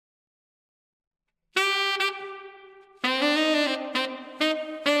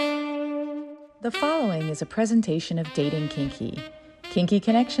The following is a presentation of Dating Kinky, kinky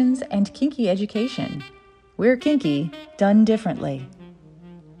connections and kinky education. We're kinky, done differently.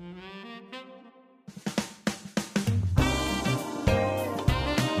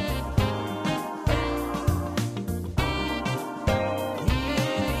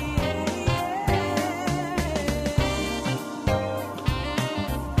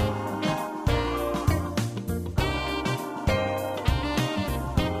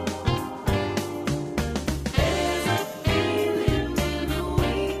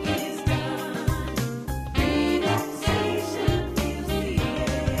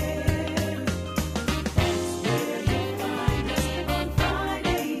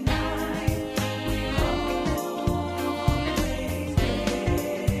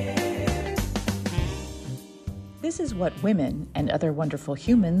 This is what women and other wonderful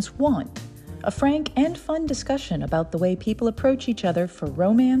humans want. A frank and fun discussion about the way people approach each other for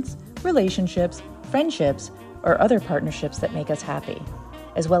romance, relationships, friendships, or other partnerships that make us happy,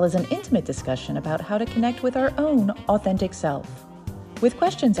 as well as an intimate discussion about how to connect with our own authentic self, with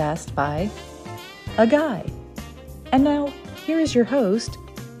questions asked by a guy. And now, here is your host,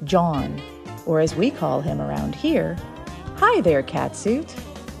 John, or as we call him around here, hi there, catsuit.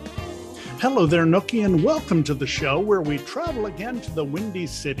 Hello there, Nookie, and welcome to the show where we travel again to the Windy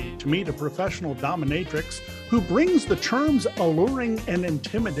City to meet a professional dominatrix who brings the terms alluring and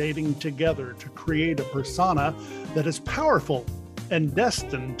intimidating together to create a persona that is powerful and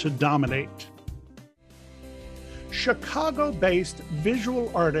destined to dominate. Chicago-based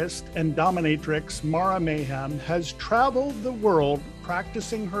visual artist and dominatrix Mara Mayhem has traveled the world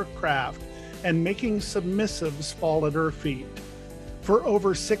practicing her craft and making submissives fall at her feet. For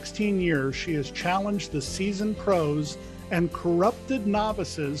over 16 years, she has challenged the seasoned pros and corrupted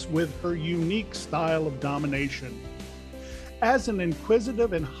novices with her unique style of domination. As an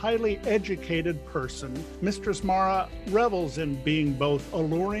inquisitive and highly educated person, Mistress Mara revels in being both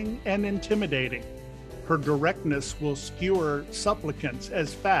alluring and intimidating. Her directness will skewer supplicants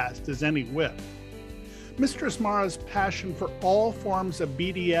as fast as any whip. Mistress Mara's passion for all forms of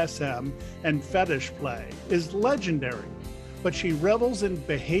BDSM and fetish play is legendary, but she revels in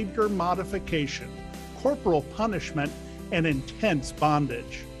behavior modification, corporal punishment, and intense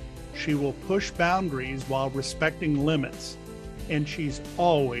bondage. She will push boundaries while respecting limits, and she's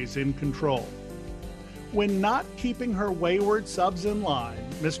always in control. When not keeping her wayward subs in line,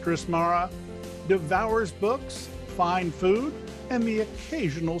 Mistress Mara devours books, fine food, and the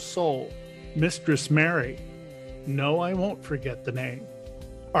occasional soul. Mistress Mary, no, I won't forget the name,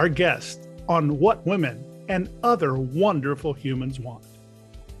 our guest on What Women and Other Wonderful Humans Want.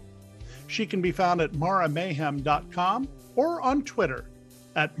 She can be found at maramayhem.com or on Twitter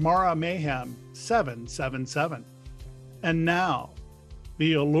at maramayhem777. And now,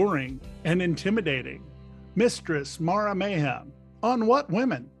 the alluring and intimidating Mistress Mara Mayhem on What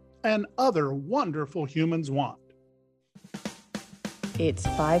Women and Other Wonderful Humans Want. It's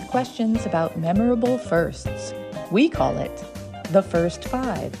 5 questions about memorable firsts. We call it the First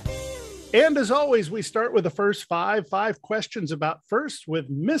 5. And as always, we start with the first five questions about first with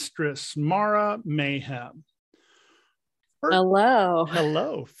Mistress Mara Mayhem. Hello.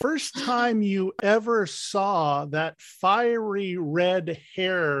 Hello. First time you ever saw that fiery red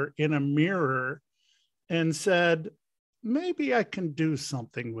hair in a mirror and said, maybe I can do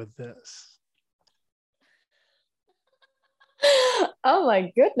something with this. Oh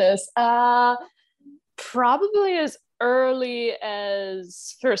my goodness. Probably as early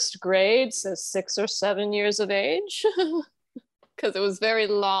as first grade, so 6 or 7 years of age, because it was very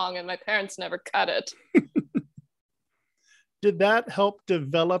long and my parents never cut it. Did that help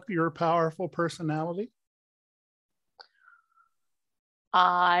develop your powerful personality?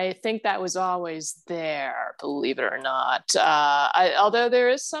 I think that was always there, believe it or not. Although there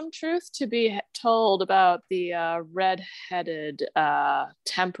is some truth to be told about the red-headed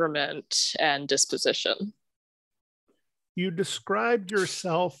temperament and disposition. You described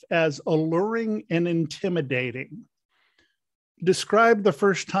yourself as alluring and intimidating. Describe the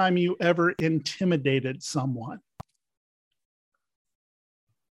first time you ever intimidated someone.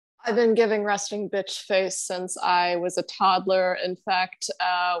 I've been giving resting bitch face since I was a toddler. In fact,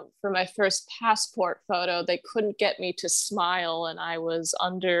 for my first passport photo, they couldn't get me to smile, and I was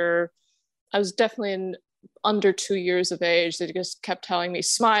definitely under 2 years of age. They just kept telling me,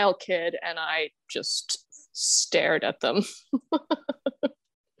 "Smile, kid," and I just stared at them.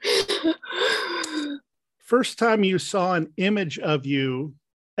 First time you saw an image of you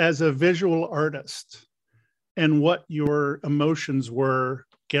as a visual artist and what your emotions were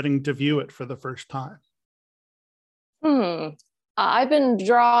getting to view it for the first time. I've been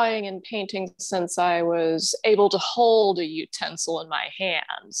drawing and painting since I was able to hold a utensil in my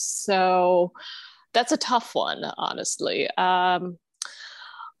hands. So that's a tough one, honestly. I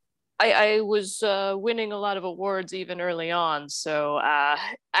was winning a lot of awards even early on. So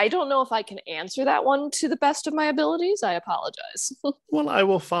I don't know if I can answer that one to the best of my abilities. I apologize. Well, I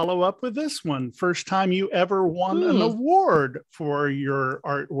will follow up with this one. First time you ever won an award for your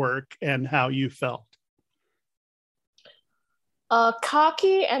artwork and how you felt.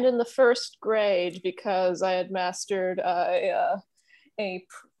 Cocky and in the first grade because I had mastered a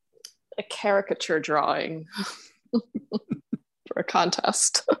caricature drawing for a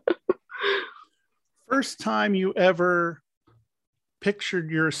contest. First time you ever pictured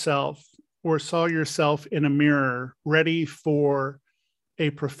yourself or saw yourself in a mirror ready for a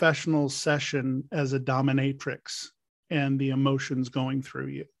professional session as a dominatrix and the emotions going through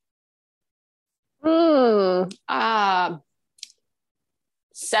you?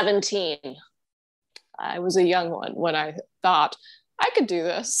 17. I was a young one when I thought I could do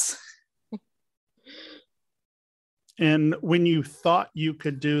this. And when you thought you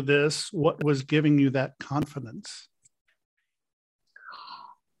could do this, what was giving you that confidence?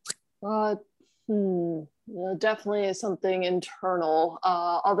 Definitely something internal.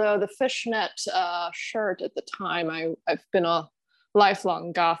 Although the fishnet shirt at the time, I've been a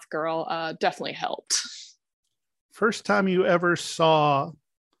lifelong goth girl, definitely helped. First time you ever saw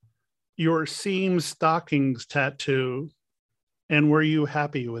your seam stockings tattoo, and were you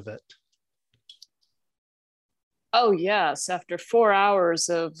happy with it? Oh, yes. After 4 hours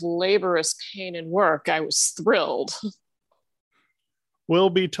of laborious pain and work, I was thrilled. We'll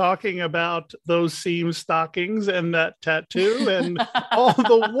be talking about those seam stockings and that tattoo and all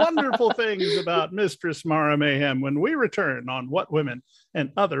the wonderful things about Mistress Mara Mayhem when we return on What Women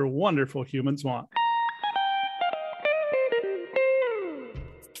and Other Wonderful Humans Want.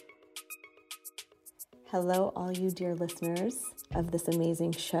 Hello, all you dear listeners of this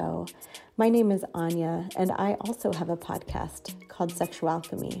amazing show. My name is Anya, and I also have a podcast called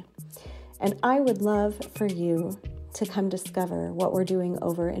Sexualchemy. And I would love for you to come discover what we're doing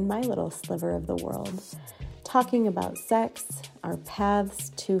over in my little sliver of the world, talking about sex, our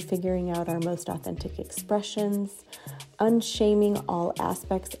paths to figuring out our most authentic expressions, unshaming all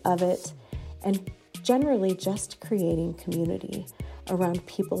aspects of it, and generally just creating community around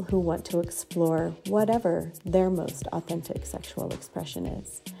people who want to explore whatever their most authentic sexual expression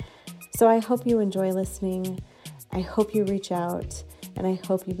is. So I hope you enjoy listening. I hope you reach out, and I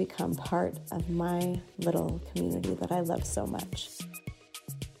hope you become part of my little community that I love so much.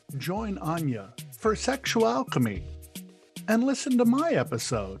 Join Anya for Sexualchemy and listen to my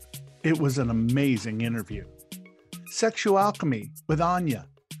episode. It was an amazing interview. Sexualchemy with Anya,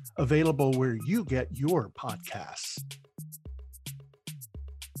 available where you get your podcasts.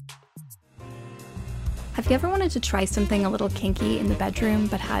 Have you ever wanted to try something a little kinky in the bedroom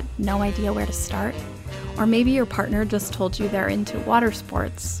but had no idea where to start? Or maybe your partner just told you they're into water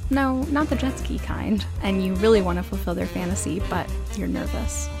sports. No, not the jet ski kind. And you really want to fulfill their fantasy, but you're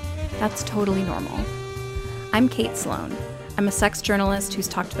nervous. That's totally normal. I'm Kate Sloan. I'm a sex journalist who's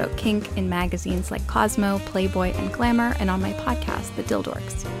talked about kink in magazines like Cosmo, Playboy, and Glamour, and on my podcast, The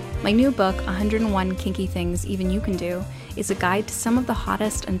Dildorks. My new book, 101 Kinky Things Even You Can Do, is a guide to some of the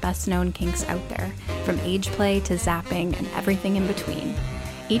hottest and best-known kinks out there, from age play to zapping and everything in between.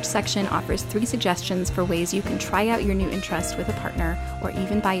 Each section offers 3 suggestions for ways you can try out your new interest with a partner or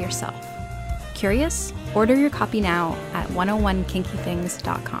even by yourself. Curious? Order your copy now at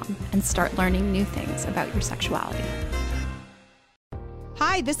 101kinkythings.com and start learning new things about your sexuality.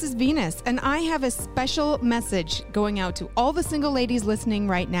 Hi, this is Venus, and I have a special message going out to all the single ladies listening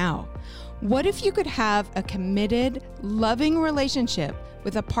right now. What if you could have a committed, loving relationship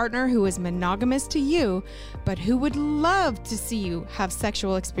with a partner who is monogamous to you, but who would love to see you have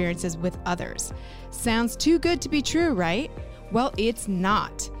sexual experiences with others? Sounds too good to be true, right? Well, it's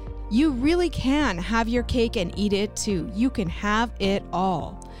not. You really can have your cake and eat it too. You can have it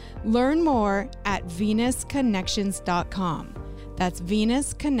all. Learn more at venusconnections.com. That's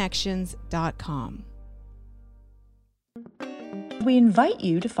venusconnections.com. We invite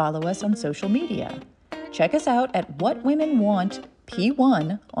you to follow us on social media. Check us out at What Women Want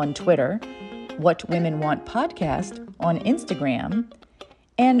P1 on Twitter, What Women Want Podcast on Instagram,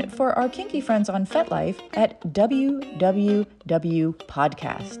 and for our kinky friends on FetLife at WWW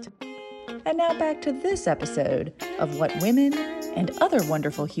Podcast. And now back to this episode of What Women and Other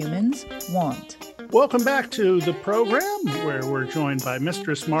Wonderful Humans Want. Welcome back to the program where we're joined by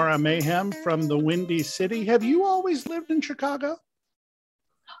Mistress Mara Mayhem from the Windy City. Have you always lived in Chicago?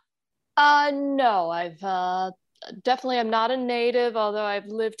 No, I've definitely I'm not a native, although I've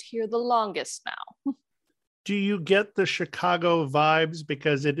lived here the longest now. Do you get the Chicago vibes?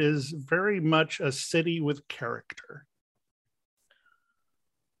 Because it is very much a city with character.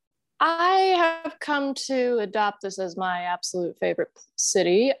 I have come to adopt this as my absolute favorite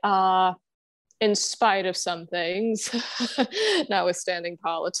city, in spite of some things, notwithstanding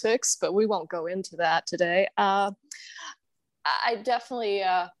politics, but we won't go into that today. I definitely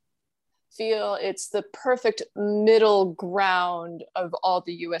feel it's the perfect middle ground of all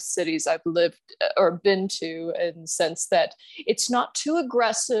the US cities I've lived or been to, in the sense that it's not too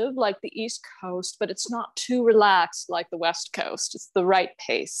aggressive like the East Coast, but it's not too relaxed like the West Coast. It's the right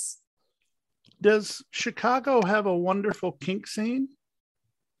pace. Does Chicago have a wonderful kink scene?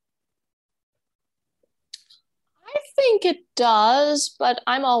 I think it does, but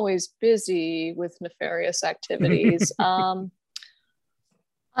I'm always busy with nefarious activities.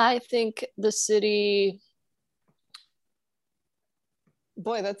 I think the city,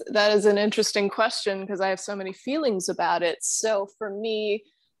 boy, that is an interesting question because I have so many feelings about it. So for me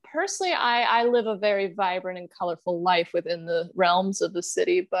personally, I live a very vibrant and colorful life within the realms of the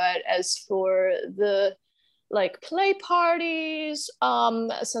city. But as for the like play parties,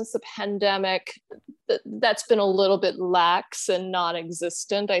 since the pandemic, that's been a little bit lax and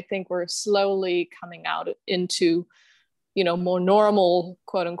non-existent. I think we're slowly coming out into, more normal,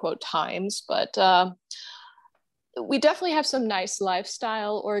 quote unquote, times. But we definitely have some nice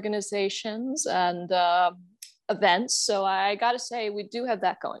lifestyle organizations and events. So I got to say, we do have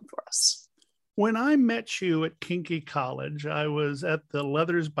that going for us. When I met you at Kinky College, I was at the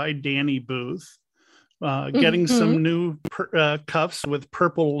Leathers by Danny booth, getting some new cuffs with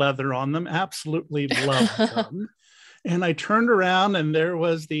purple leather on them. Absolutely loved them. And I turned around and there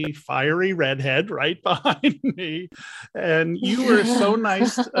was the fiery redhead right behind me. And you were so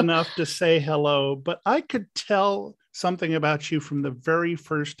nice enough to say hello, but I could tell something about you from the very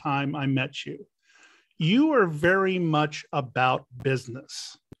first time I met you. You are very much about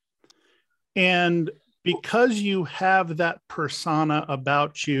business. And because you have that persona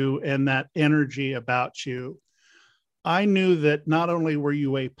about you and that energy about you, I knew that not only were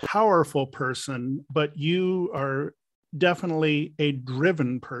you a powerful person, but you are definitely a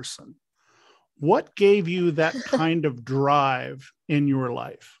driven person. What gave you that kind of drive in your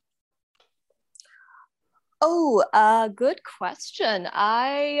life? Oh, good question.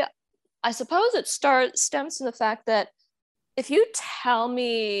 I suppose it stems from the fact that if you tell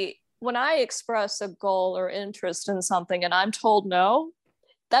me, when I express a goal or interest in something and I'm told no,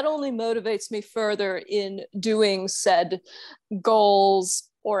 that only motivates me further in doing said goals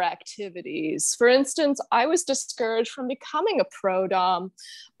or activities. For instance, I was discouraged from becoming a pro dom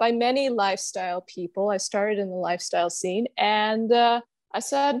by many lifestyle people. I started in the lifestyle scene and I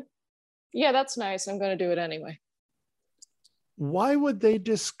said, yeah, that's nice. I'm going to do it anyway. Why would they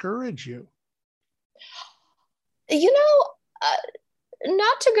discourage you?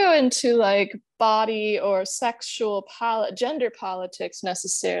 Not to go into like body or sexual gender politics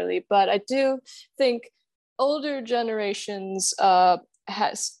necessarily, but I do think older generations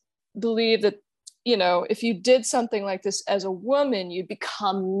believe that, if you did something like this as a woman, you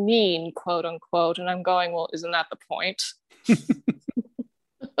become mean, quote unquote. And I'm going, well, isn't that the point?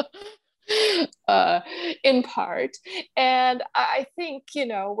 In part. And I think,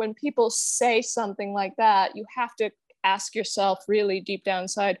 when people say something like that, you have to ask yourself really deep down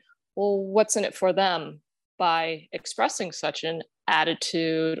inside, well, what's in it for them by expressing such an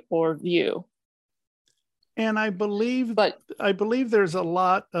attitude or view? And I believe there's a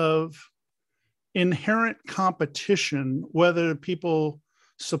lot of inherent competition, whether people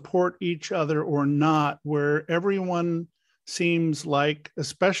support each other or not, where everyone seems like,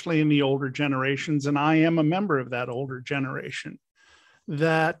 especially in the older generations, and I am a member of that older generation,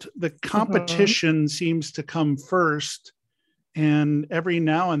 that the competition seems to come first, and every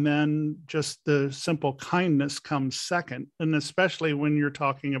now and then just the simple kindness comes second. And especially when you're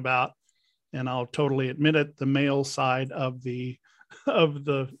talking about, and I'll totally admit it, the male side of the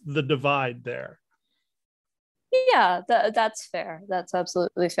divide there. Yeah, that's fair. That's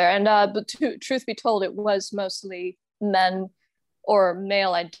absolutely fair. And but truth be told, it was mostly men or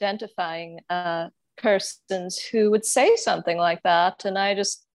male identifying persons who would say something like that. And I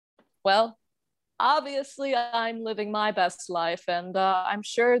just, well, obviously I'm living my best life, and I'm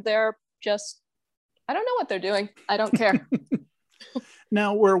sure they're just, I don't know what they're doing. I don't care.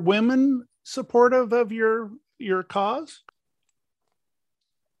 Now, were women supportive of your cause?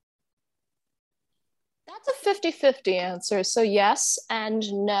 That's a 50-50 answer. So yes and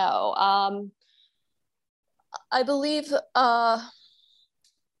no. I believe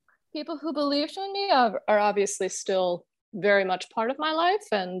people who believed in me are obviously still very much part of my life.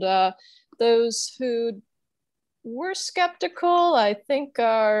 And those who were skeptical, I think,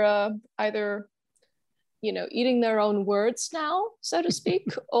 are either, eating their own words now, so to speak,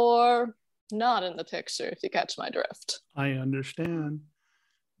 or not in the picture, if you catch my drift. I understand.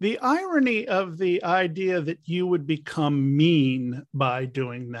 The irony of the idea that you would become mean by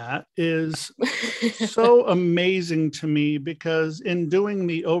doing that is so amazing to me, because in doing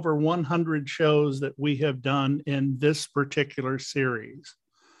the over 100 shows that we have done in this particular series,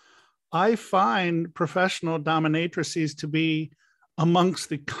 I find professional dominatrices to be amongst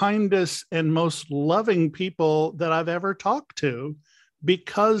the kindest and most loving people that I've ever talked to,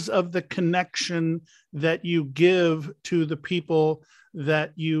 because of the connection that you give to the people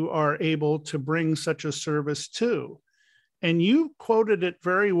that you are able to bring such a service to. And you quoted it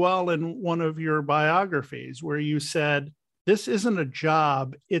very well in one of your biographies, where you said, "This isn't a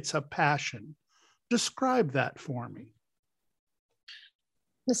job, it's a passion." Describe that for me.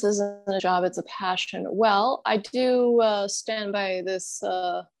 This isn't a job, it's a passion. Well, I do stand by this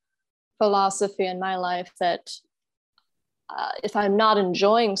philosophy in my life that if I'm not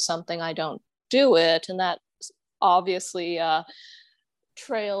enjoying something, I don't do it. And that obviously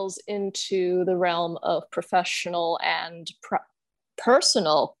trails into the realm of professional and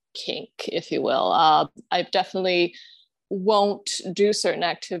personal kink, if you will. I definitely won't do certain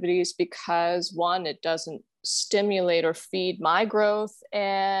activities because, one, it doesn't stimulate or feed my growth,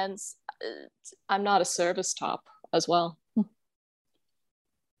 and I'm not a service top as well.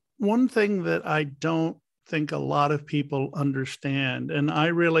 One thing that I don't think a lot of people understand, and I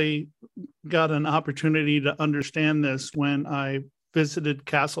really got an opportunity to understand this when I visited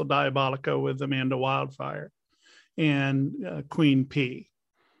Castle Diabolico with Amanda Wildfire and Queen P.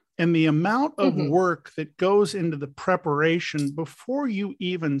 And the amount of work that goes into the preparation before you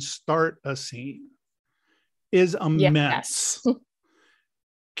even start a scene is immense. Yes.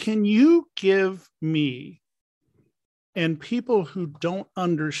 Can you give me, and people who don't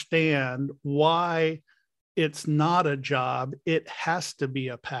understand why it's not a job, it has to be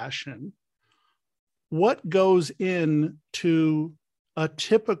a passion, what goes into a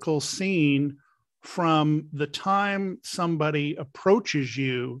typical scene from the time somebody approaches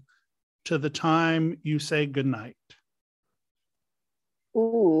you to the time you say goodnight?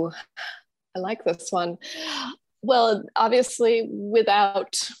 Ooh, I like this one. Well, obviously,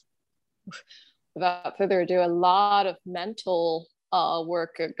 without further ado, a lot of mental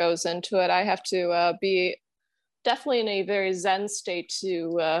work goes into it. I have to be definitely in a very zen state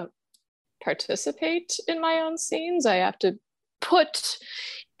to participate in my own scenes. I have to put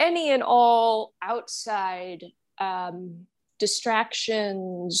any and all outside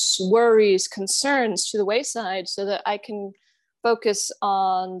distractions, worries, concerns to the wayside so that I can focus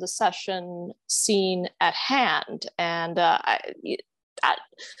on the session scene at hand. And that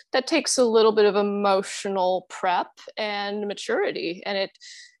takes a little bit of emotional prep and maturity. And it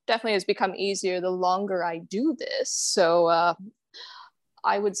definitely has become easier the longer I do this. So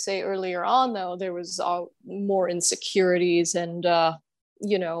I would say earlier on, though, there was more insecurities and,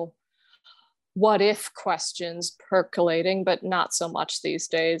 what if questions percolating, but not so much these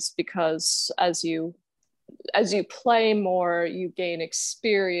days, because as you play more, you gain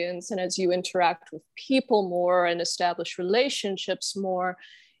experience, and as you interact with people more and establish relationships more,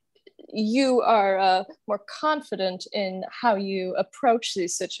 you are more confident in how you approach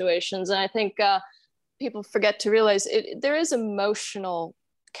these situations. And I think people forget to realize there is emotional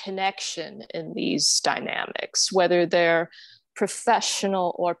connection in these dynamics, whether they're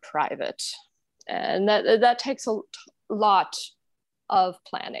professional or private. And that takes a lot of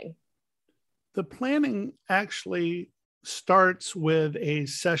planning. The planning actually starts with a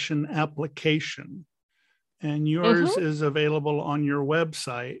session application, and yours is available on your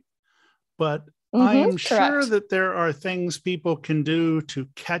website. But I am sure that there are things people can do to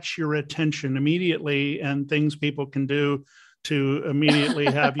catch your attention immediately, and things people can do to immediately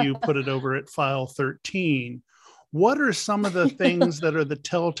have you put it over at file 13. What are some of the things that are the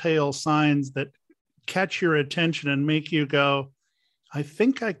telltale signs that catch your attention and make you go, I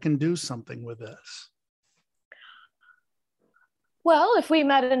think I can do something with this? Well, if we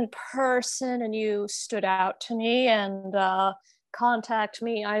met in person and you stood out to me and contact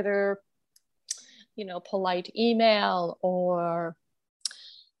me, either, polite email or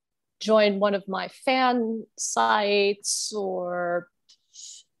join one of my fan sites, or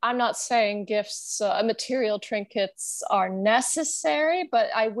I'm not saying gifts, material trinkets are necessary,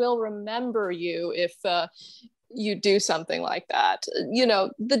 but I will remember you if you do something like that.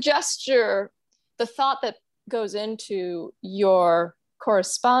 The gesture, the thought that goes into your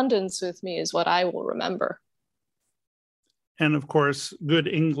correspondence with me is what I will remember. And of course, good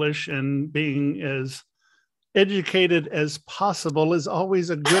English and being as educated as possible is always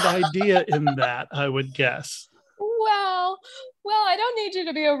a good idea in that, I would guess. Well, I don't need you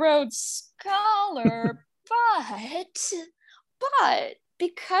to be a Rhodes Scholar, but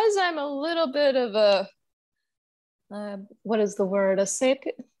because I'm a little bit of a, what is the word?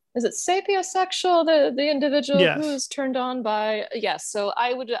 Is it sapiosexual, the individual Yes. who is turned on by, yes, so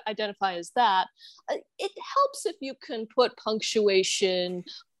I would identify as that. It helps if you can put punctuation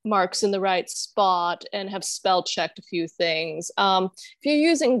marks in the right spot and have spell checked a few things. If you're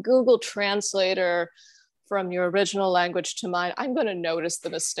using Google Translator from your original language to mine, I'm going to notice the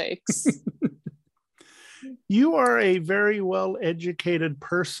mistakes. You are a very well-educated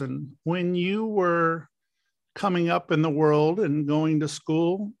person. When you were coming up in the world and going to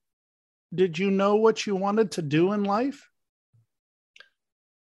school, did you know what you wanted to do in life?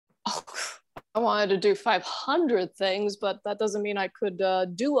 Oh, I wanted to do 500 things, but that doesn't mean I could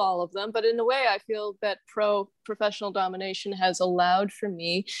do all of them. But in a way, I feel that professional domination has allowed for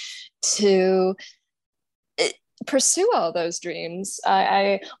me to pursue all those dreams.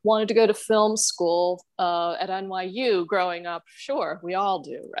 I wanted to go to film school at NYU growing up. Sure, we all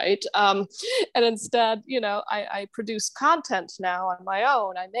do, right? And instead, I produce content now on my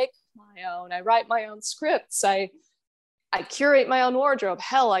own. I make my own. I write my own scripts. I curate my own wardrobe.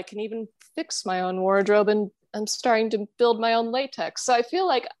 Hell, I can even fix my own wardrobe, and I'm starting to build my own latex. So I feel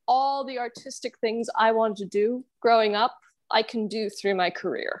like all the artistic things I wanted to do growing up, I can do through my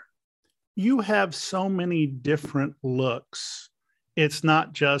career. You have so many different looks. It's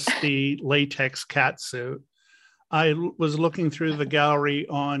not just the latex catsuit. I was looking through the gallery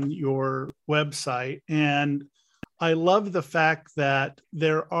on your website, and I love the fact that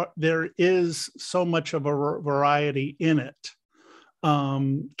there is so much of a variety in it.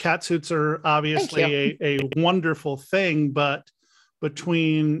 Catsuits are obviously a wonderful thing, but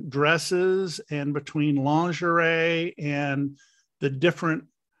between dresses and between lingerie and the different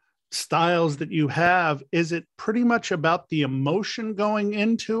styles that you have, is it pretty much about the emotion going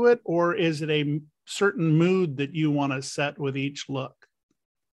into it, or is it a certain mood that you want to set with each look?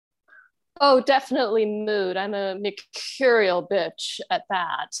 Oh, definitely mood. I'm a mercurial bitch at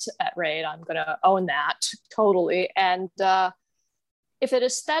rate. I'm going to own that totally. And if it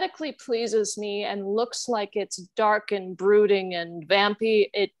aesthetically pleases me and looks like it's dark and brooding and vampy,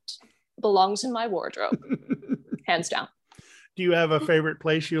 it belongs in my wardrobe, hands down. Do you have a favorite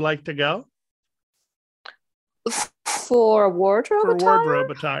place you like to go? For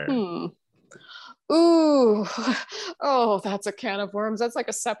wardrobe attire? Ooh, oh, that's a can of worms. That's like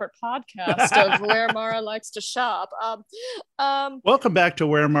a separate podcast of where Mara likes to shop. Welcome back to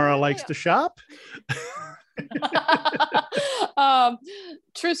Where Mara Likes to Shop.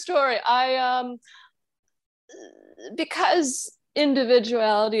 True story. Because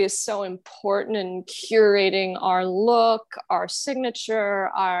individuality is so important in curating our look, our signature,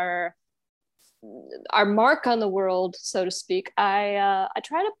 our mark on the world, so to speak. I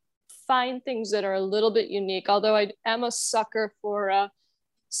try to find things that are a little bit unique, although I am a sucker for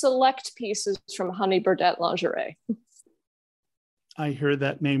select pieces from Honey Burdette lingerie. I hear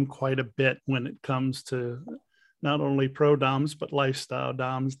that name quite a bit when it comes to not only pro doms, but lifestyle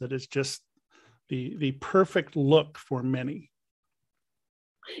doms, that is just the perfect look for many.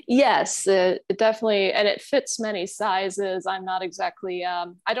 Yes, it definitely, and it fits many sizes. I'm not exactly,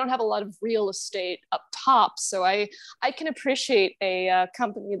 I don't have a lot of real estate up top, so I can appreciate a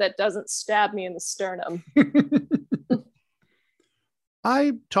company that doesn't stab me in the sternum.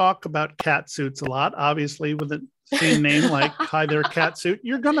 I talk about catsuits a lot, obviously with a scene name like Hi There Catsuit.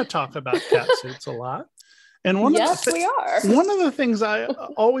 You're going to talk about catsuits a lot. And we are. One of the things I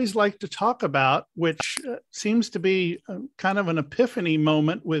always like to talk about, which seems to be kind of an epiphany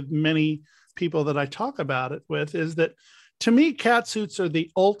moment with many people that I talk about it with, is that to me, catsuits are the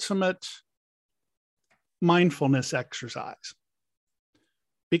ultimate mindfulness exercise.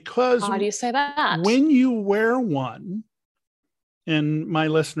 Because how do you say that? When you wear one, and my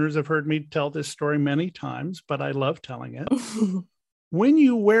listeners have heard me tell this story many times, but I love telling it. When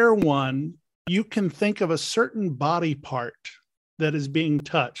you wear one, you can think of a certain body part that is being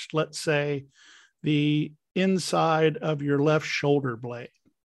touched. Let's say the inside of your left shoulder blade.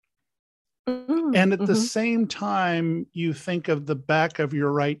 And at the same time, you think of the back of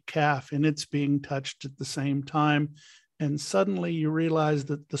your right calf and it's being touched at the same time. And suddenly you realize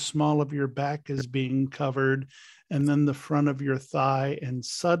that the small of your back is being covered, and then the front of your thigh. And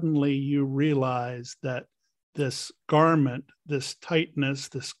suddenly you realize that this garment, this tightness,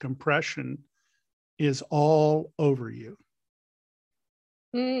 this compression is all over you.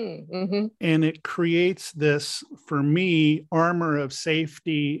 Mm-hmm. And it creates this, for me, armor of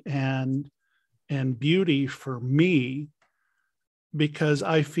safety and beauty for me, because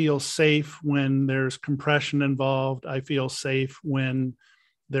I feel safe when there's compression involved. I feel safe when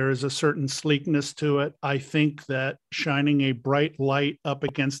there is a certain sleekness to it. I think that shining a bright light up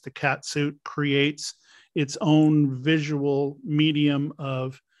against the catsuit creates its own visual medium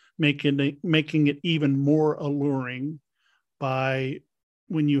of making it even more alluring by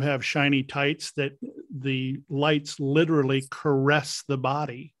when you have shiny tights that the lights literally caress the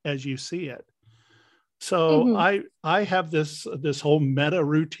body as you see it. So Mm-hmm. I have this whole meta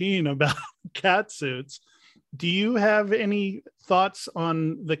routine about cat suits. Do you have any thoughts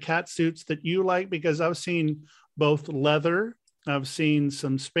on the cat suits that you like? Because I've seen both leather, I've seen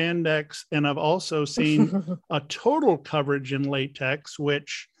some spandex, and I've also seen a total coverage in latex,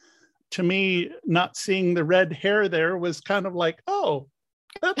 which to me, not seeing the red hair there was kind of like, oh,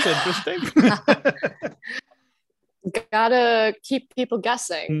 that's interesting. Gotta keep people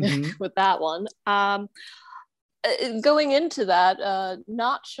guessing Mm-hmm. with that one. Going into that,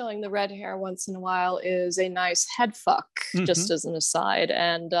 not showing the red hair once in a while is a nice head fuck, Mm-hmm. just as an aside.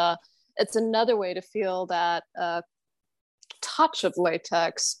 And it's another way to feel that touch of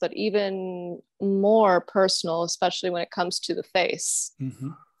latex, but even more personal, especially when it comes to the face. Mm-hmm.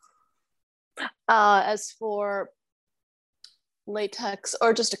 As for latex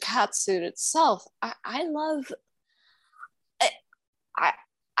or just a cat suit itself, I love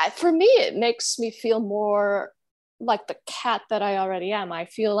for me, it makes me feel more like the cat that I already am. I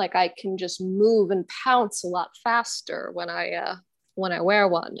feel like I can just move and pounce a lot faster when I wear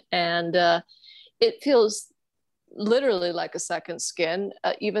one, and it feels literally like a second skin.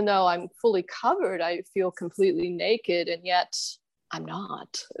 Even though I'm fully covered, I feel completely naked, and yet I'm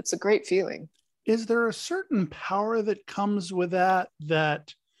not. It's a great feeling. Is there a certain power that comes with that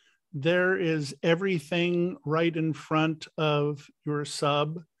there is everything right in front of your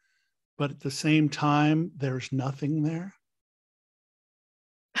sub, but at the same time, there's nothing there?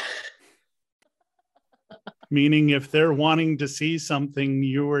 Meaning if they're wanting to see something,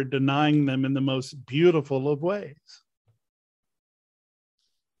 you are denying them in the most beautiful of ways.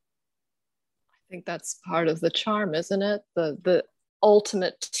 I think that's part of the charm, isn't it? The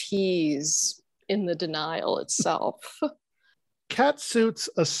ultimate tease in the denial itself. Cat suits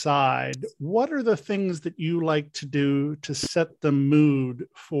aside, what are the things that you like to do to set the mood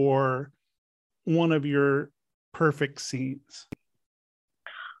for one of your perfect scenes?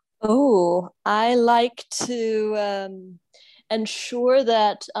 Oh, I like to ensure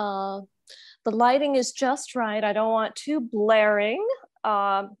that the lighting is just right. I don't want too blaring.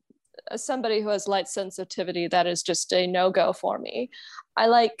 As somebody who has light sensitivity, that is just a no-go for me. I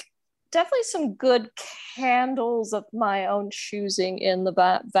like definitely some good candles of my own choosing in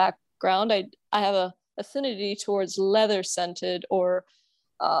the background. I have a affinity towards leather scented or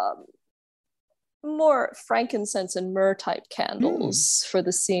more frankincense and myrrh type candles for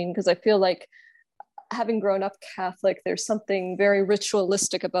the scene, because I feel like, having grown up Catholic, there's something very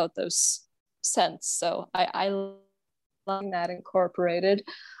ritualistic about those scents. So I love that incorporated.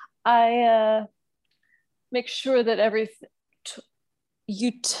 I make sure that everything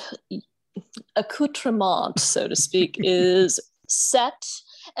accoutrement, so to speak, is set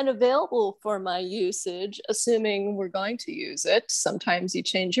and available for my usage, assuming we're going to use it. Sometimes you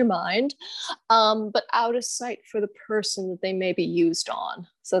change your mind, but out of sight for the person that they may be used on.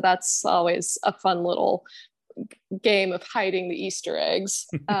 So that's always a fun little game of hiding the Easter eggs.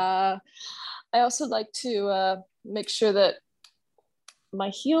 I also like to make sure that my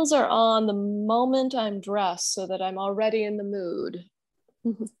heels are on the moment I'm dressed, so that I'm already in the mood.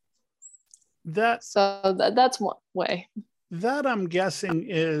 That's one way. That, I'm guessing,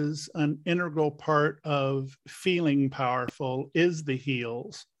 is an integral part of feeling powerful, is the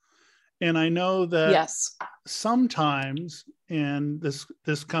heels. And I know that yes, sometimes, and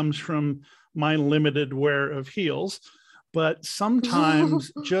this comes from my limited wear of heels, but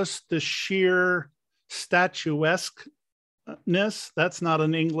sometimes just the sheer statuesqueness, that's not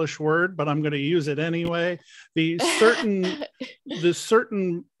an English word, but I'm going to use it anyway. The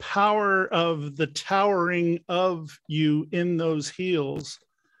certain power of the towering of you in those heels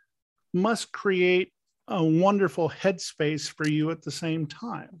must create a wonderful headspace for you at the same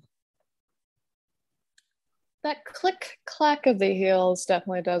time. That click clack of the heels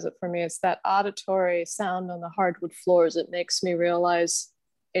definitely does it for me. It's that auditory sound on the hardwood floors. It makes me realize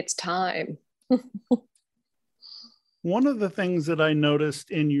it's time. One of the things that I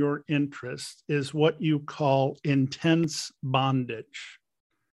noticed in your interest is what you call intense bondage.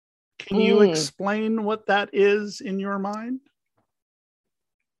 Can you explain what that is in your mind?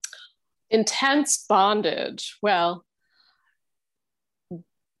 Intense bondage. Well,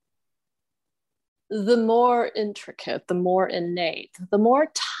 the more intricate, the more innate, the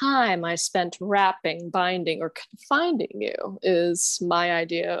more time I spent wrapping, binding, or confining you is my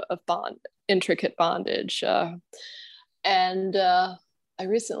idea of intricate bondage. And I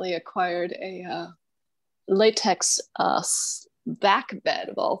recently acquired a latex back bed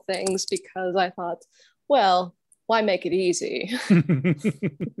of all things, because I thought, well, why make it easy?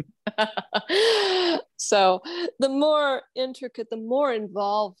 So the more intricate, the more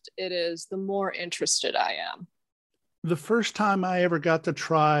involved it is, the more interested I am. The first time I ever got to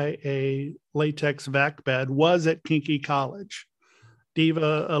try a latex vac bed was at Kinky College.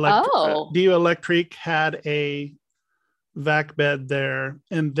 Diva Electric had a vac bed there,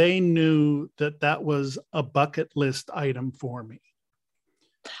 and they knew that was a bucket list item for me.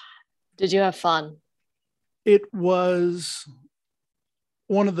 Did you have fun? It was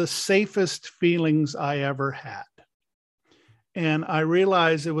one of the safest feelings I ever had. And I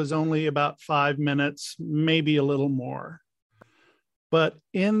realized it was only about 5 minutes, maybe a little more. But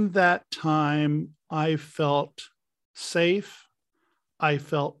in that time, I felt safe, I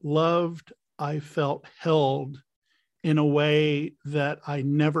felt loved, I felt held in a way that I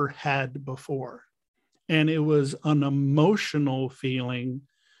never had before. And it was an emotional feeling,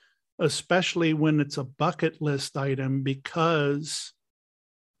 especially when it's a bucket list item, because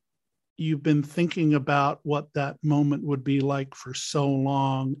you've been thinking about what that moment would be like for so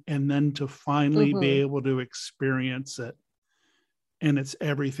long, and then to finally be able to experience it. And it's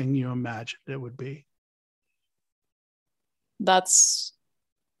everything you imagined it would be. That's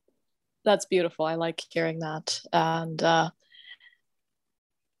beautiful. I like hearing that. And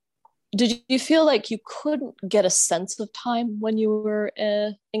did you feel like you couldn't get a sense of time when you were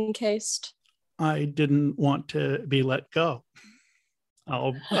encased? I didn't want to be let go.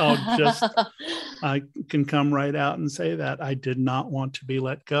 I can come right out and say that I did not want to be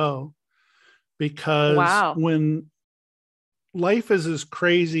let go, because when life is as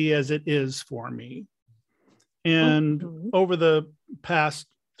crazy as it is for me, and over the past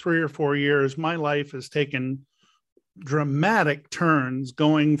 3 or 4 years, my life has taken dramatic turns,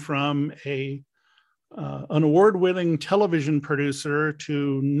 going from an award-winning television producer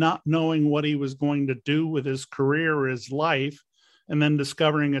to not knowing what he was going to do with his career or his life, and then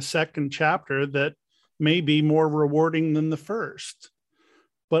discovering a second chapter that may be more rewarding than the first.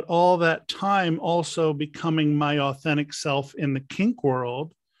 But all that time also becoming my authentic self in the kink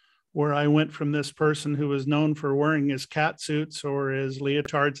world, where I went from this person who was known for wearing his cat suits or his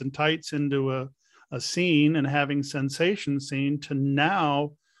leotards and tights into a scene and having sensation scene, to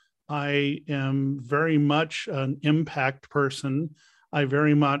now I am very much an impact person. I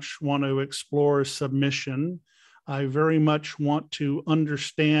very much want to explore submission. I very much want to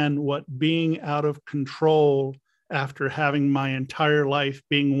understand what being out of control after having my entire life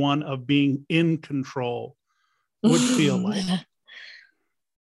being one of being in control would feel like.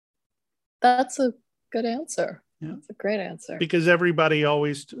 That's a good answer. Yeah. That's a great answer. Because everybody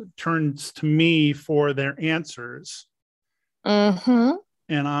always turns to me for their answers. Mm-hmm.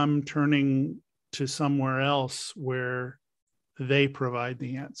 And I'm turning to somewhere else where they provide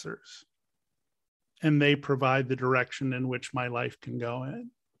the answers. And they provide the direction in which my life can go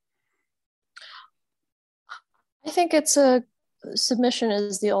in. I think submission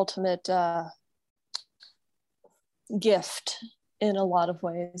is the ultimate gift in a lot of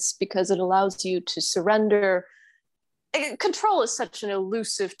ways, because it allows you to surrender. Control is such an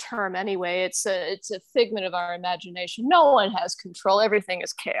elusive term anyway. It's a figment of our imagination. No one has control. Everything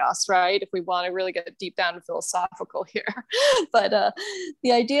is chaos, right? If we want to really get deep down and philosophical here. But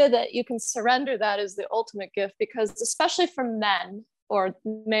the idea that you can surrender that is the ultimate gift, because especially for men or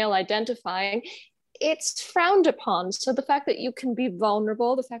male identifying, it's frowned upon. So the fact that you can be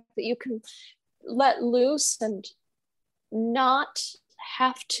vulnerable, the fact that you can let loose and not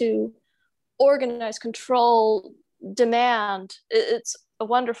have to organize, control, demand, it's a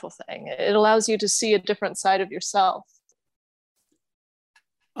wonderful thing. It allows you to see a different side of yourself.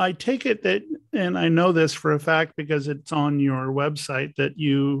 I take it that, and I know this for a fact because it's on your website, that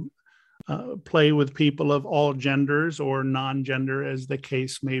you play with people of all genders or non-gender, as the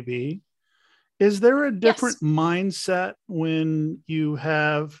case may be. Is there a different mindset when you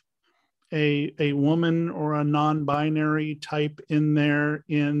have a woman or a non-binary type in there,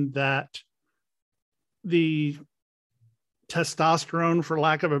 in that the testosterone, for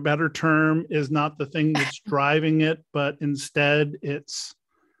lack of a better term, is not the thing that's driving it, but instead it's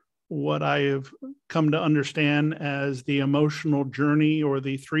what I have come to understand as the emotional journey, or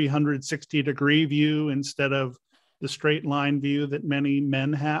the 360-degree view instead of the straight line view that many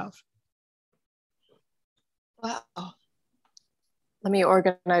men have? Wow. Let me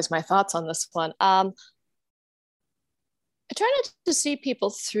organize my thoughts on this one. I try not to see people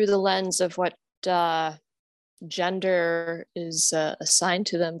through the lens of what gender is assigned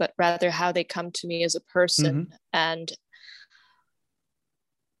to them, but rather how they come to me as a person. Mm-hmm. And,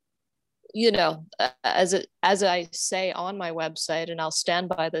 you know, as I say on my website, and I'll stand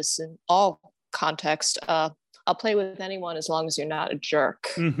by this in all context, I'll play with anyone as long as you're not a jerk.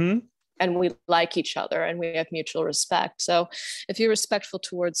 Mm-hmm. And we like each other and we have mutual respect. So if you're respectful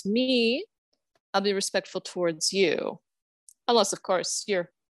towards me, I'll be respectful towards you. Unless, of course,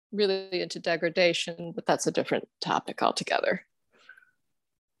 you're really into degradation, but that's a different topic altogether.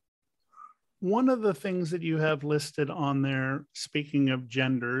 One of the things that you have listed on there, speaking of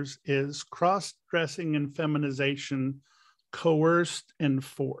genders, is cross-dressing and feminization, coerced and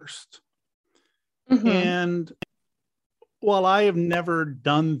forced. Mm-hmm. And while I have never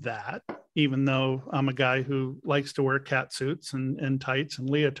done that, even though I'm a guy who likes to wear cat suits and tights and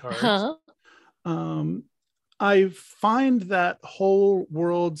leotards, I find that whole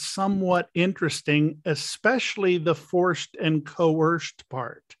world somewhat interesting, especially the forced and coerced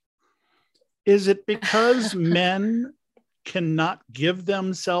part. Is it because men cannot give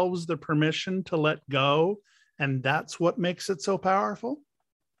themselves the permission to let go, and that's what makes it so powerful?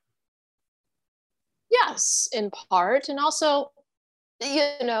 Yes, in part. And also, you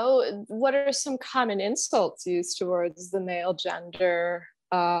know, what are some common insults used towards the male gender?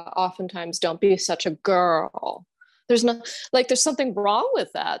 Oftentimes, don't be such a girl. There's something wrong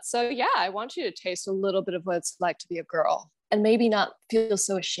with that. So yeah, I want you to taste a little bit of what it's like to be a girl and maybe not feel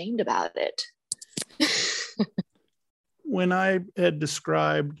so ashamed about it. When I had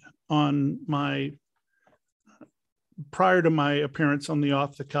described on prior to my appearance on the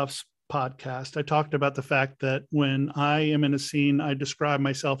Off the Cuffs podcast, I talked about the fact that when I am in a scene, I describe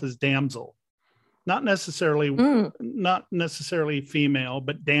myself as damsel. Not necessarily female,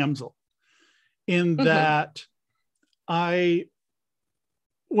 but damsel. In that when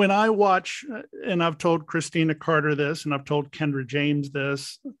I watch, and I've told Christina Carter this, and I've told Kendra James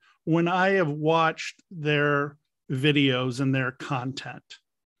this, when I have watched their videos and their content,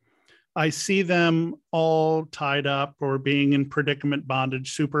 I see them all tied up or being in predicament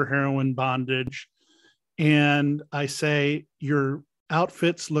bondage, superheroine bondage. And I say, your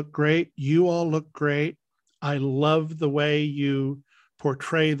outfits look great. You all look great. I love the way you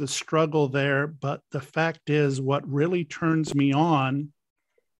portray the struggle there. But the fact is, what really turns me on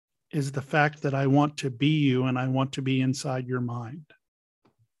is the fact that I want to be you and I want to be inside your mind.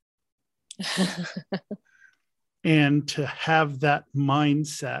 And to have that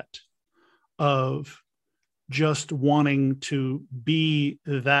mindset of just wanting to be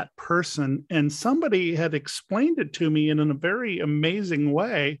that person. And somebody had explained it to me in a very amazing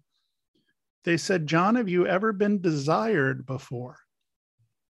way. They said, John, have you ever been desired before?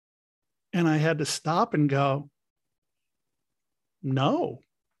 And I had to stop and go, no.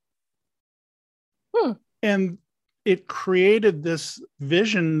 And it created this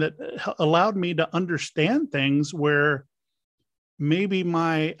vision that allowed me to understand things where maybe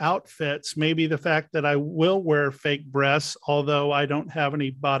my outfits, maybe the fact that I will wear fake breasts, although I don't have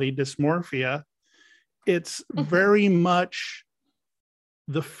any body dysmorphia, it's very much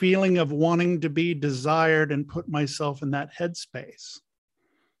the feeling of wanting to be desired and put myself in that headspace.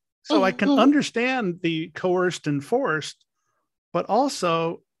 So I can understand the coerced and forced, but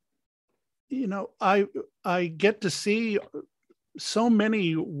also, you know, I get to see so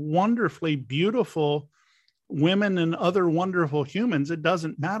many wonderfully beautiful women and other wonderful humans. It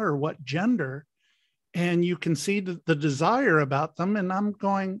doesn't matter what gender. And you can see the desire about them. And I'm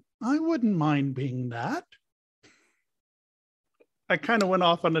going, I wouldn't mind being that. I kind of went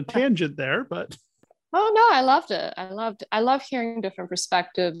off on a tangent there, but. Oh, no, I loved it. I love hearing different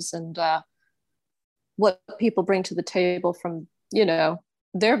perspectives and what people bring to the table from, you know,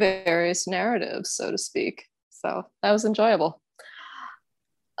 their various narratives, so to speak. So that was enjoyable.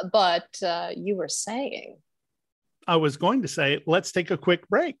 But you were saying. I was going to say, let's take a quick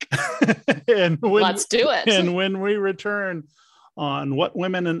break. Let's do it. And when we return on What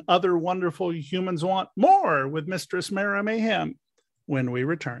Women and Other Wonderful Humans Want, more with Mistress Mara Mayhem when we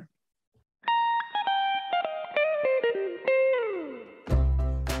return.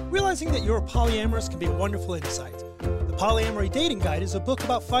 Realizing that you're polyamorous can be a wonderful insight. The Polyamory Dating Guide is a book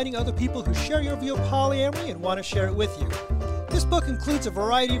about finding other people who share your view of polyamory and want to share it with you. This book includes a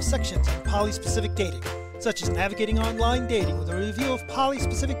variety of sections on poly-specific dating, such as navigating online dating with a review of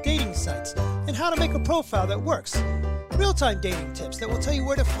poly-specific dating sites and how to make a profile that works, real-time dating tips that will tell you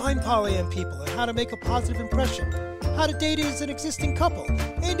where to find polyam people and how to make a positive impression, how to date as an existing couple,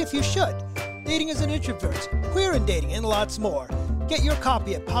 and if you should, dating as an introvert, queer in dating, and lots more. Get your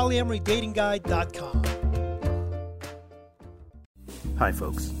copy at polyamorydatingguide.com. Hi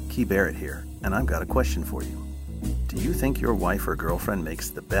folks, Key Barrett here, and I've got a question for you. Do you think your wife or girlfriend makes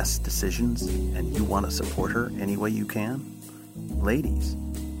the best decisions and you want to support her any way you can? Ladies,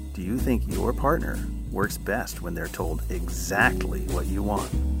 do you think your partner works best when they're told exactly what you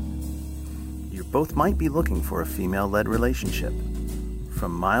want? You both might be looking for a female-led relationship.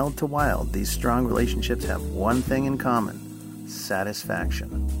 From mild to wild, these strong relationships have one thing in common: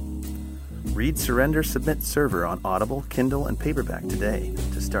 satisfaction. Read Surrender, Submit, Server on Audible, Kindle, and paperback today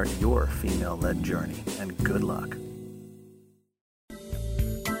to start your female-led journey, and good luck.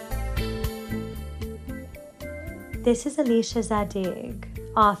 This is Alicia Zadig,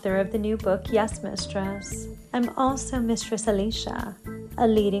 author of the new book, Yes, Mistress. I'm also Mistress Alicia, a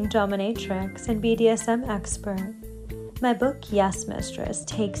leading dominatrix and BDSM expert. My book, Yes, Mistress,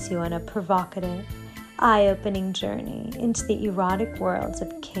 takes you on a provocative, eye-opening journey into the erotic worlds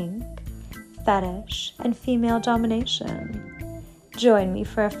of kink, fetish, and female domination. Join me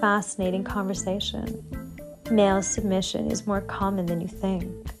for a fascinating conversation. Male submission is more common than you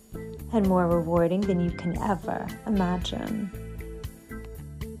think, and more rewarding than you can ever imagine.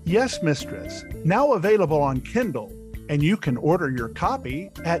 Yes, Mistress, now available on Kindle, and you can order your copy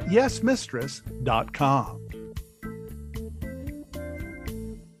at yesmistress.com.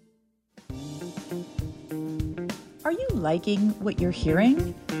 Are you liking what you're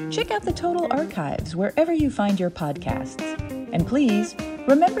hearing? Check out the Total Archives wherever you find your podcasts. And please,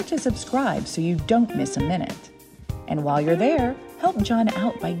 remember to subscribe so you don't miss a minute. And while you're there, help John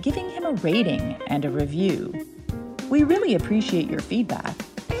out by giving him a rating and a review. We really appreciate your feedback.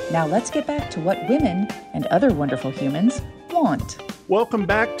 Now let's get back to what women and other wonderful humans want. Welcome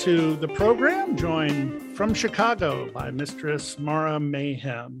back to the program, joined from Chicago by Mistress Mara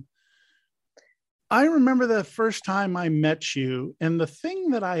Mayhem. I remember the first time I met you, and the thing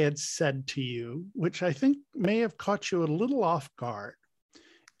that I had said to you, which I think may have caught you a little off guard,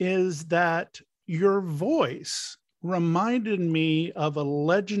 is that your voice reminded me of a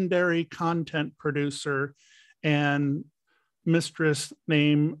legendary content producer and mistress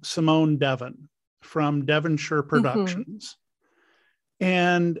named Simone Devon from Devonshire Productions.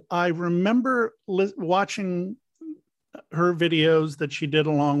 And I remember watching her videos that she did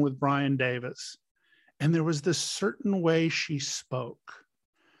along with Brian Davis. And there was this certain way she spoke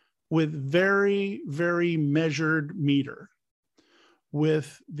with very, very measured meter,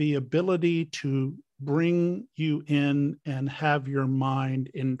 with the ability to bring you in and have your mind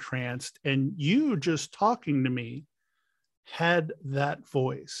entranced. And you just talking to me had that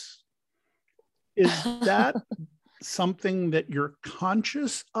voice. Is that something that you're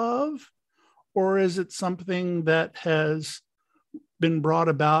conscious of, or is it something that has been brought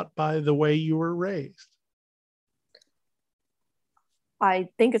about by the way you were raised? I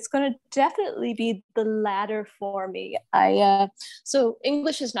think it's going to definitely be the latter for me. So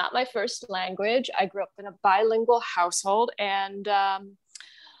English is not my first language. I grew up in a bilingual household, and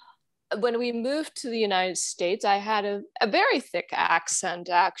when we moved to the United States, I had a very thick accent,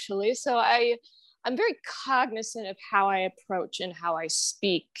 actually. So I'm very cognizant of how I approach and how I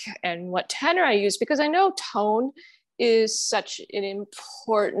speak and what tenor I use, because I know tone is such an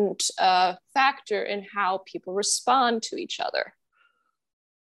important factor in how people respond to each other.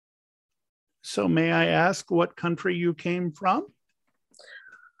 So may I ask what country you came from?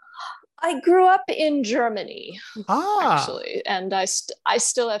 I grew up in Germany, actually, and I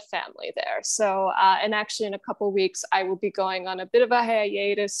still have family there. So, and actually in a couple of weeks, I will be going on a bit of a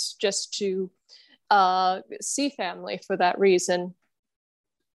hiatus just to see family for that reason.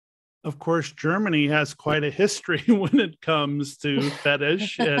 Of course, Germany has quite a history when it comes to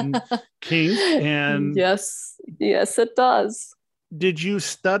fetish and kink. And yes, it does. Did you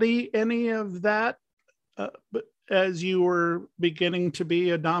study any of that as you were beginning to be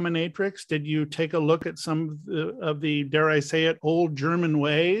a dominatrix? Did you take a look at some of the, dare I say it, old German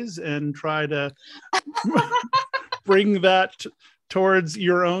ways and try to bring that towards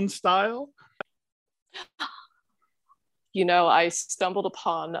your own style? You know, I stumbled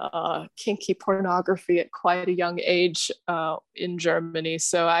upon kinky pornography at quite a young age in Germany.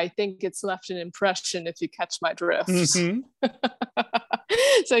 So I think it's left an impression, if you catch my drift. Mm-hmm.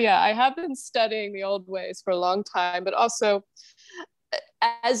 So yeah, I have been studying the old ways for a long time, but also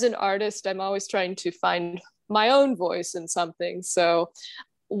as an artist, I'm always trying to find my own voice in something. So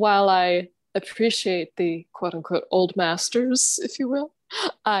while I appreciate the quote unquote old masters, if you will,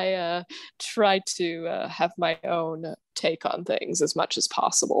 I try to have my own take on things as much as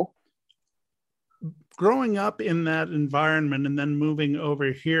possible. growing up in that environment and then moving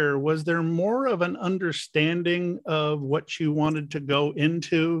over here, was there more of an understanding of what you wanted to go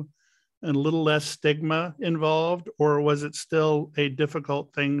into and a little less stigma involved, or was it still a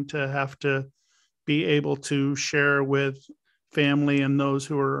difficult thing to have to be able to share with family and those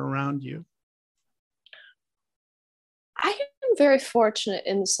who are around you? I am very fortunate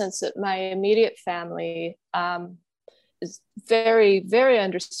in the sense that my immediate family is very, very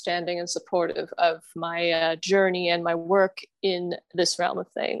understanding and supportive of my journey and my work in this realm of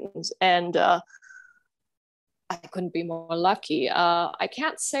things. And I couldn't be more lucky. I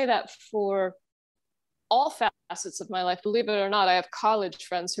can't say that for all facets of my life. Believe it or not, I have college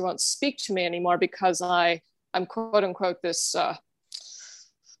friends who won't speak to me anymore because I'm quote unquote this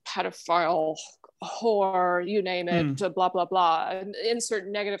pedophile whore, you name it, blah, blah, blah, and insert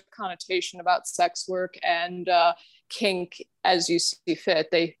negative connotation about sex work and kink as you see fit.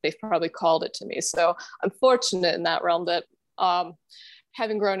 They've probably called it to me. So I'm fortunate in that realm that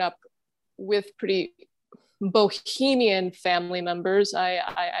having grown up with pretty bohemian family members,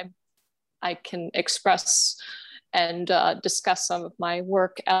 I can express and discuss some of my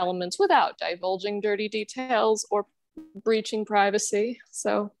work elements without divulging dirty details or breaching privacy.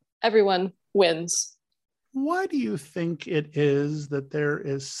 So everyone wins. Why do you think it is that there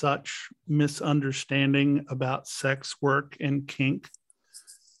is such misunderstanding about sex work and kink?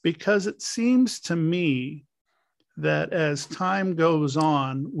 Because it seems to me that as time goes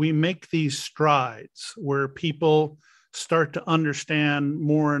on, we make these strides where people start to understand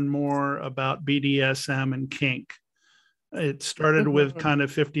more and more about BDSM and kink. It started with kind of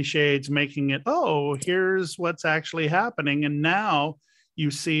 50 Shades making it, oh, here's what's actually happening. And now you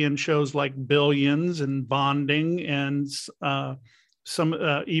see in shows like Billions and Bonding and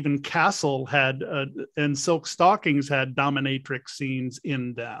some even Castle had and Silk Stockings had dominatrix scenes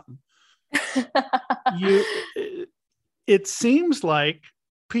in them. It seems like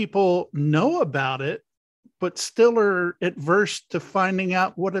people know about it, but still are adverse to finding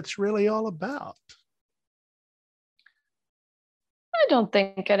out what it's really all about. I don't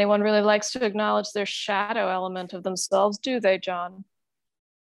think anyone really likes to acknowledge their shadow element of themselves, do they, John?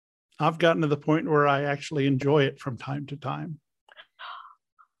 I've gotten to the point where I actually enjoy it from time to time.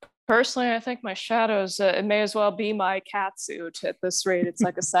 Personally, I think my shadows, it may as well be my cat suit at this rate. It's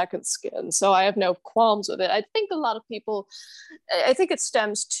like a second skin. So I have no qualms with it. I think a lot of people, I think it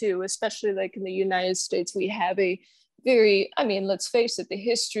stems to, especially like in the United States, we have a very, I mean, let's face it, the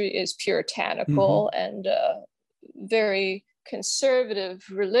history is puritanical and very conservative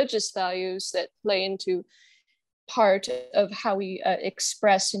religious values that play into part of how we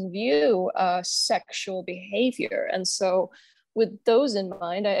express and view sexual behavior. And so with those in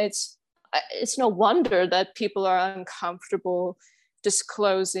mind, it's no wonder that people are uncomfortable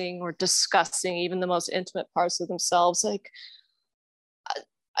disclosing or discussing even the most intimate parts of themselves. Like,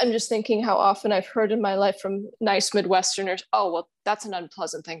 I'm just thinking how often I've heard in my life from nice Midwesterners, oh, well, that's an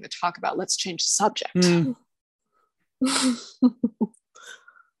unpleasant thing to talk about. Let's change the subject.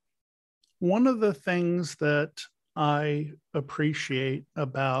 One of the things that I appreciate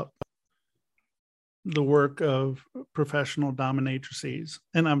about the work of professional dominatrices,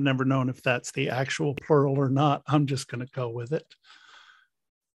 and I've never known if that's the actual plural or not, I'm just going to go with it,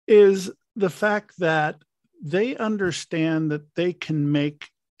 is the fact that they understand that they can make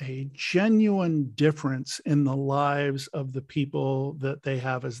a genuine difference in the lives of the people that they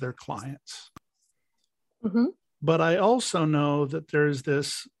have as their clients. But I also know that there's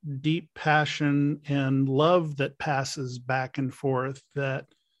this deep passion and love that passes back and forth that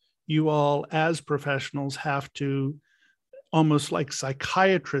you all as professionals have to, almost like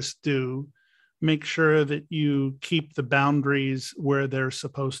psychiatrists do, make sure that you keep the boundaries where they're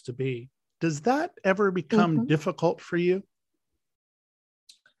supposed to be. Does that ever become difficult for you?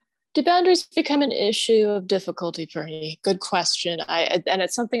 Do boundaries become an issue of difficulty for me? Good question. And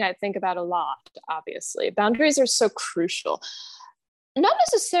it's something I think about a lot, obviously. Boundaries are so crucial. Not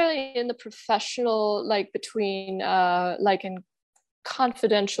necessarily in the professional, like between, like in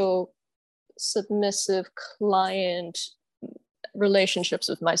confidential, submissive client relationships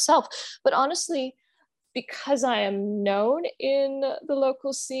with myself, but honestly, because I am known in the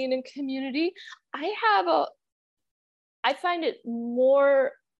local scene and community, I find it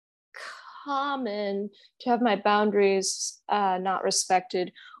more common to have my boundaries not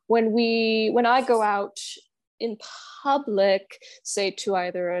respected when I go out in public, say to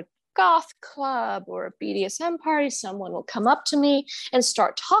either goth club or a BDSM party, someone will come up to me and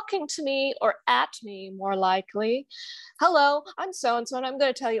start talking to me, or at me more likely. Hello, I'm so-and-so, and I'm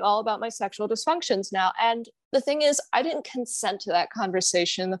going to tell you all about my sexual dysfunctions now. And the thing is, I didn't consent to that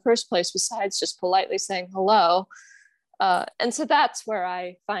conversation in the first place, besides just politely saying hello. And so that's where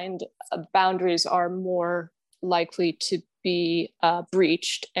I find boundaries are more likely to be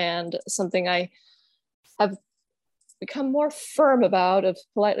breached, and something I have become more firm about, of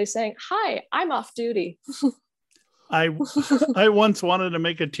politely saying, hi, I'm off duty. I once wanted to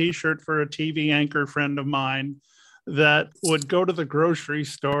make a t-shirt for a TV anchor friend of mine that would go to the grocery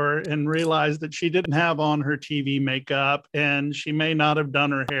store and realize that she didn't have on her TV makeup and she may not have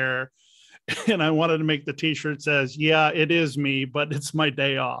done her hair. And I wanted to make the t-shirt says, yeah, it is me, but it's my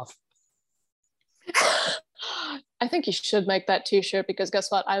day off. I think you should make that t-shirt, because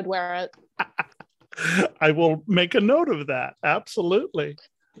guess what? I would wear it. I will make a note of that. Absolutely.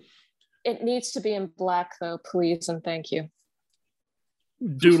 It needs to be in black, though, please, and thank you.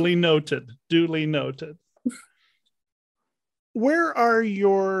 Duly noted. Duly noted. Where are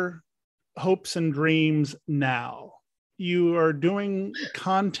your hopes and dreams now? You are doing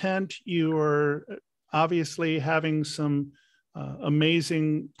content. You are obviously having some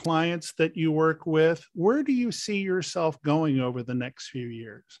amazing clients that you work with. Where do you see yourself going over the next few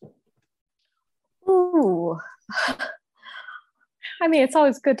years? Ooh. I mean, it's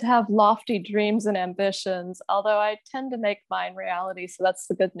always good to have lofty dreams and ambitions, although I tend to make mine reality, so that's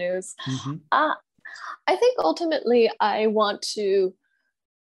the good news. Mm-hmm. I think ultimately I love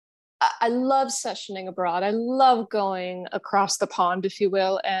sessioning abroad. I love going across the pond, if you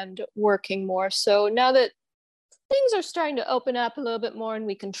will, and working more. So now that things are starting to open up a little bit more and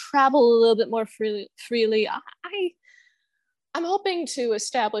we can travel a little bit more freely, I'm hoping to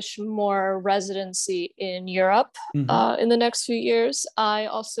establish more residency in Europe in the next few years. I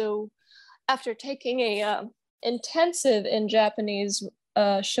also, after taking a intensive in Japanese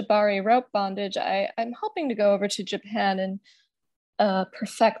shibari rope bondage, I'm hoping to go over to Japan and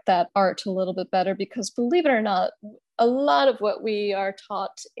perfect that art a little bit better, because believe it or not, a lot of what we are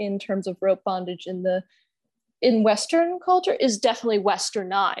taught in terms of rope bondage in Western culture is definitely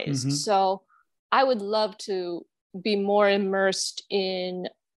westernized. Mm-hmm. So I would love to be more immersed in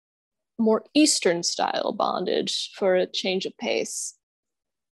more Eastern style bondage for a change of pace.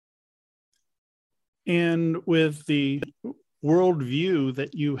 And with the worldview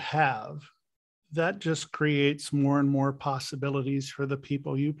that you have, that just creates more and more possibilities for the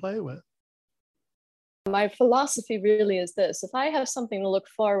people you play with. My philosophy really is this: if I have something to look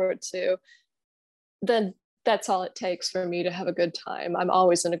forward to, then that's all it takes for me to have a good time. I'm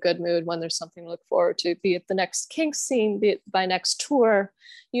always in a good mood when there's something to look forward to, be it the next kink scene, be it my next tour,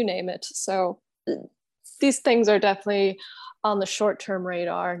 you name it. So these things are definitely on the short-term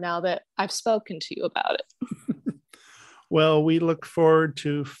radar now that I've spoken to you about it. Well, we look forward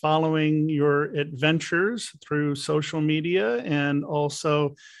to following your adventures through social media, and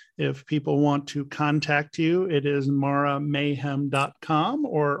also if people want to contact you, it is maramayhem.com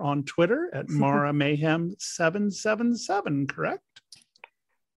or on Twitter at maramayhem777, correct?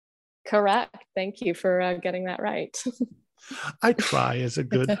 Correct. Thank you for getting that right. I try as a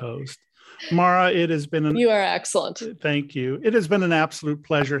good host. Mara, it has been you are excellent. Thank you. It has been an absolute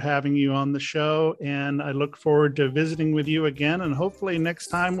pleasure having you on the show, and I look forward to visiting with you again. And hopefully next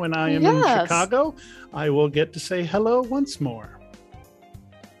time when I am in Chicago, I will get to say hello once more.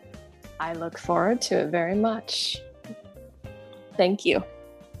 I look forward to it very much. Thank you.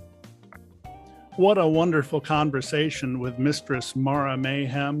 What a wonderful conversation with Mistress Mara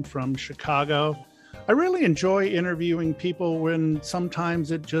Mayhem from Chicago. I really enjoy interviewing people when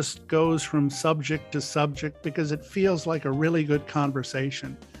sometimes it just goes from subject to subject, because it feels like a really good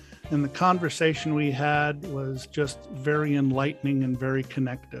conversation. And the conversation we had was just very enlightening and very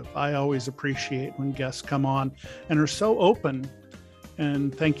connective. I always appreciate when guests come on and are so open.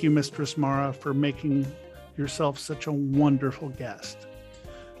 And thank you, Mistress Mara, for making yourself such a wonderful guest.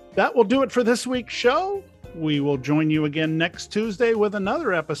 That will do it for this week's show. We will join you again next Tuesday with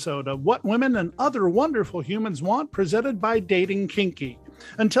another episode of What Women and Other Wonderful Humans Want, presented by Dating Kinky.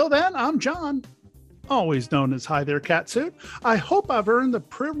 Until then, I'm John, always known as Hi There Catsuit. I hope I've earned the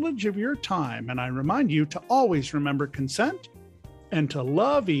privilege of your time, and I remind you to always remember consent and to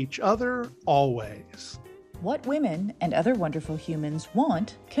love each other always. What Women and Other Wonderful Humans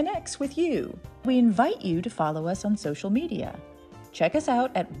Want connects with you. We invite you to follow us on social media. Check us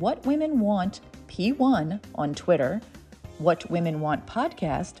out at What Women Want P1 on Twitter, What Women Want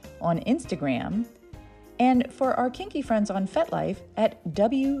Podcast on Instagram, and for our kinky friends on FetLife at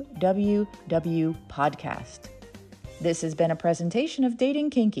WWW Podcast. This has been a presentation of Dating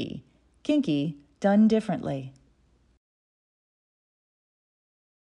Kinky. Kinky done differently.